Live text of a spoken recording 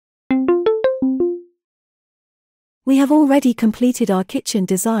We have already completed our kitchen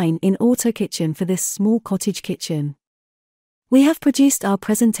design in AutoKitchen for this small cottage kitchen. We have produced our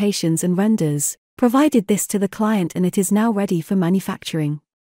presentations and renders, provided this to the client, and it is now ready for manufacturing.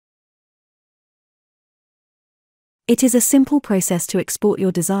 It is a simple process to export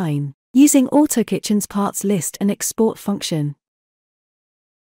your design, using AutoKitchen's parts list and export function.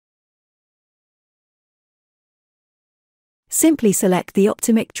 Simply select the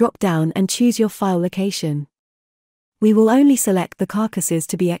Optimik drop-down and choose your file location. We will only select the carcasses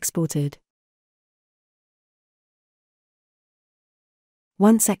to be exported.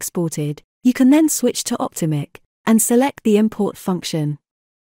 Once exported, you can then switch to Optimik and select the import function.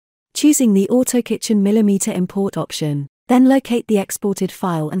 Choosing the AutoKitchen millimeter import option, then locate the exported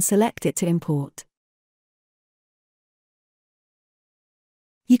file and select it to import.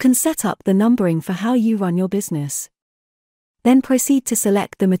 You can set up the numbering for how you run your business. Then proceed to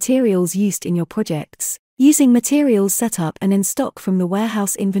select the materials used in your projects, using materials setup and in stock from the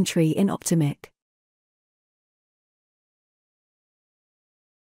warehouse inventory in Optimik.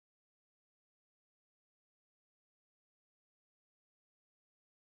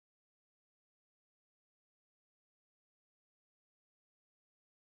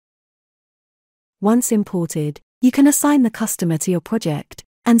 Once imported, you can assign the customer to your project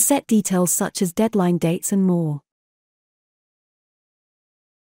and set details such as deadline dates and more.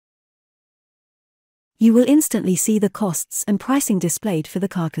 You will instantly see the costs and pricing displayed for the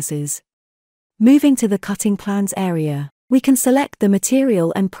carcasses. Moving to the cutting plans area, we can select the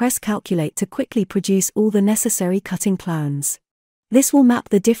material and press calculate to quickly produce all the necessary cutting plans. This will map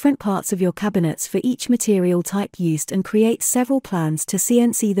the different parts of your cabinets for each material type used and create several plans to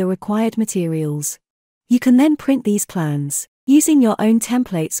CNC the required materials. You can then print these plans, using your own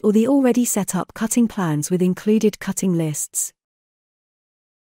templates or the already set up cutting plans with included cutting lists.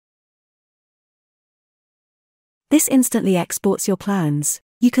 This instantly exports your plans.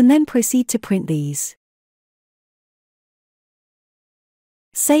 You can then proceed to print these.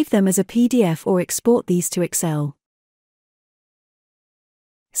 Save them as a PDF or export these to Excel.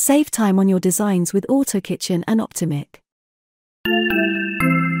 Save time on your designs with AutoKitchen and Optimik.